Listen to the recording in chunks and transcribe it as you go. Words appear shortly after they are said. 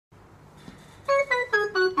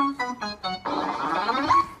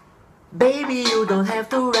Baby, you don't have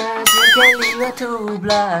to rush. You can leave it to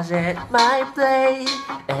blush at my place,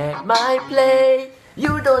 at my place.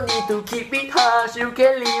 You don't need to keep it hush. You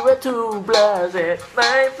can leave it to blush at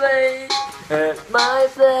my place, at my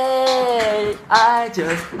place. I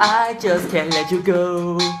just can't let you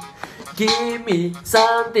go. Give me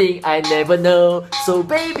something I never know. So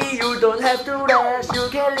baby, you don't have to rush. You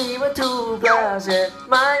can leave it to blush at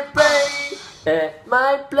my place, at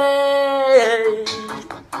my place.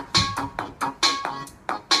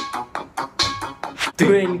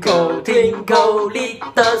 Twinkle, twinkle,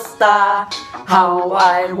 little star, how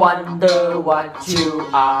I wonder what you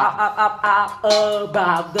are. Up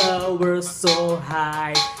above the world so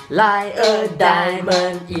high, like a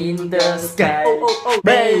diamond in the sky.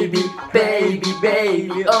 Baby, baby,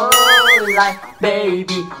 baby, oh, like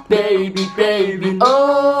baby, baby, baby,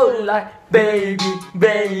 oh, like baby,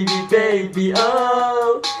 baby, baby,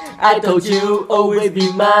 oh. I told you always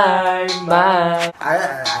be mine, mine.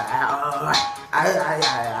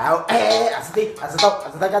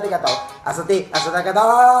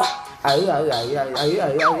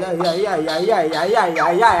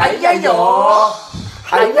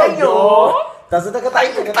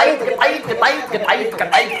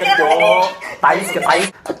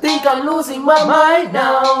 I think I'm losing my mind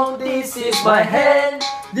now. This is my hand,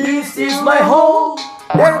 this is my home.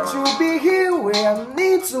 Let you be here when I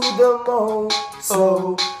need you the most.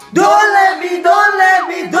 So don't let me down.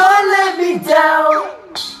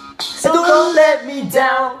 So don't let me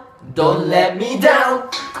down. Don't let me down.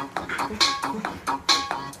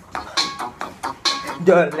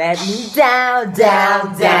 Don't let me down,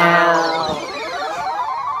 down, down.